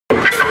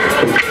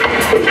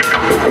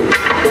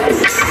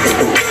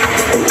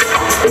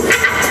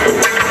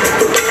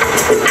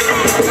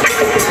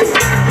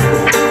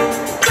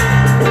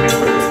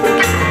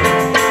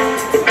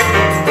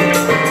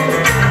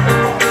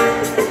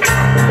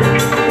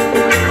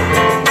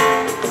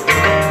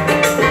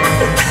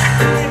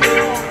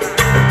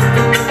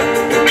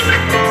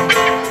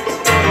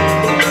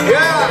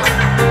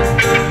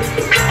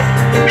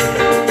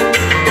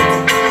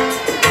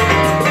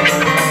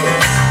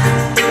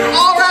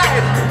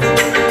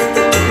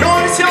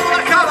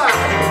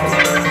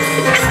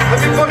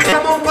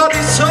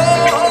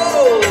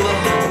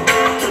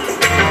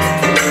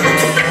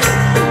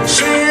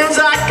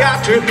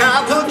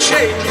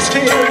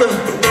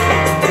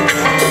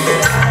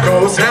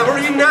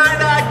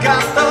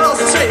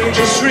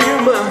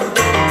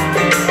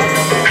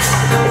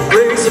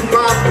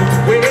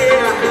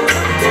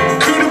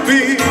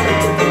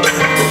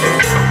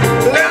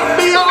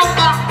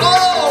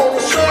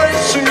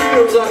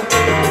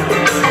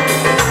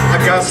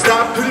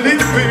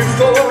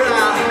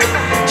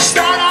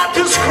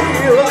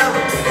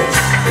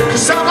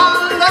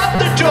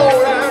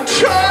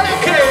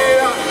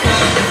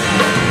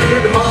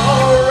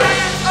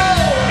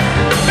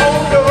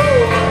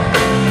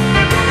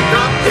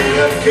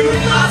good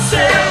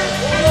myself.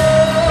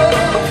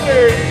 Oh,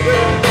 baby.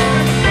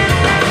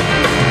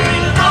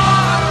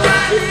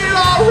 Feeling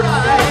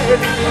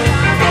alright.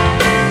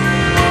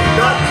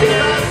 Not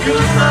feeling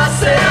good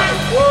myself.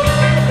 Oh,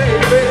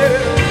 baby.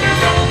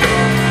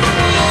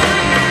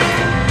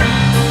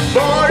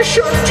 Boy,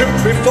 should took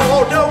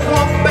before the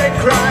one back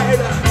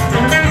cried.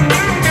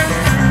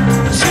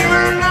 See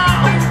me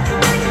now,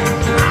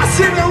 I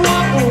see the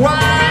one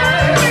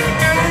wide.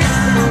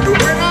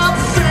 When I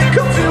think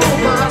of you,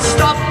 I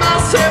stop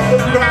myself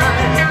and cry.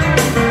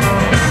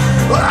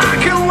 I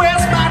can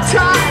waste my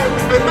time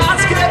and not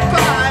get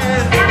by.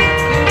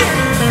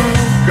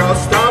 Gotta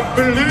stop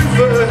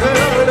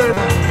believing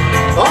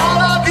all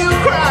of you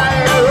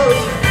crying.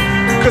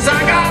 Cause I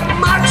got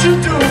much to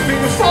do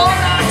before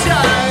I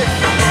die.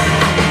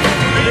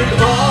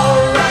 Feeling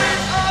alright,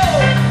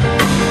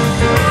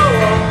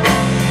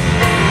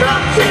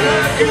 not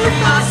feeling good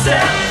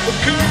myself,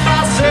 good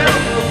myself,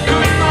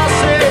 good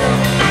myself.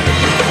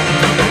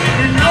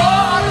 You know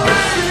I don't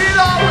feel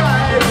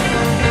alright.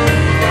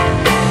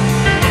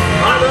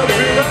 I don't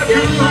feel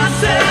good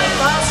myself,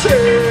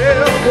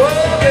 myself.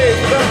 Whoa,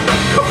 baby,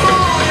 come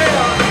on,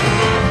 yeah.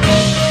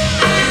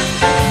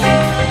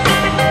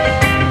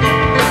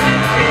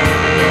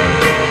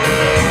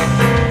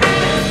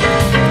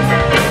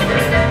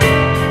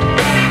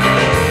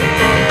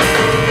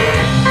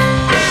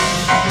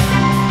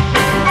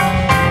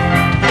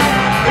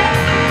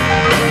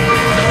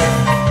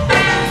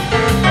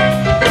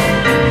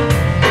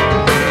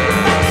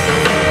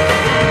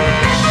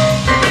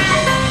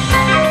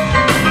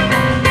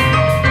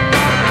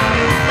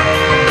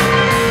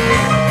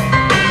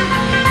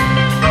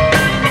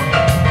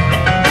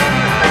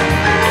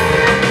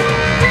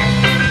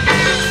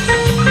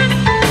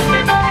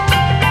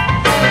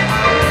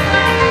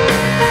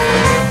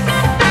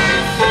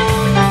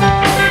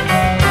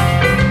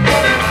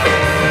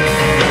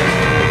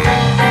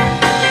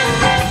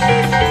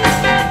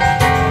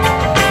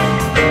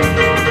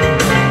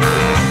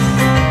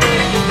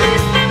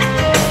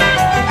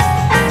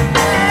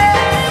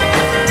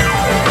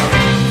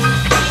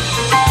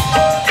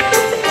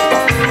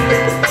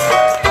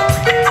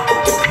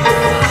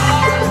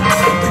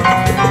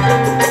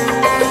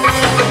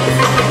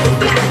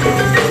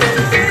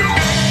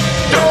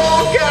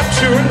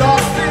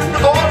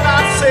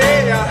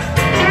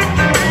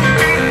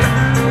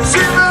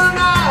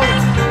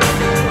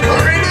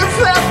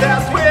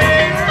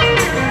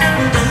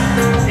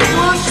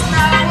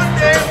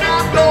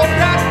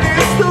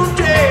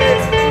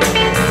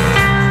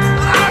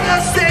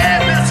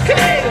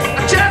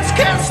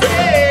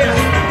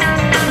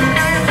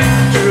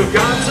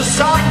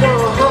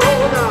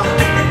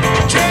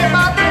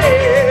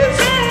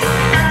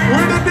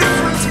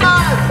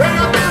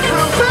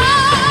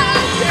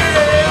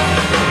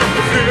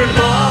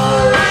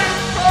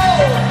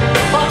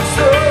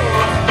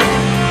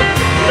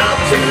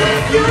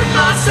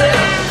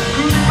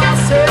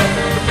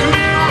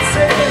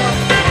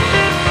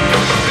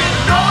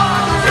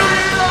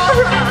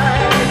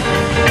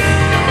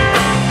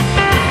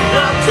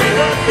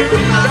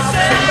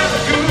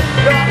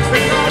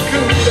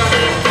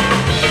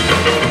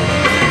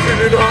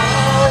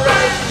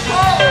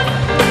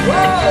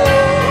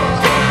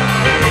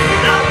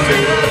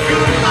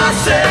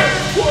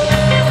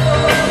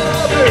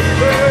 Whoa,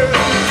 baby.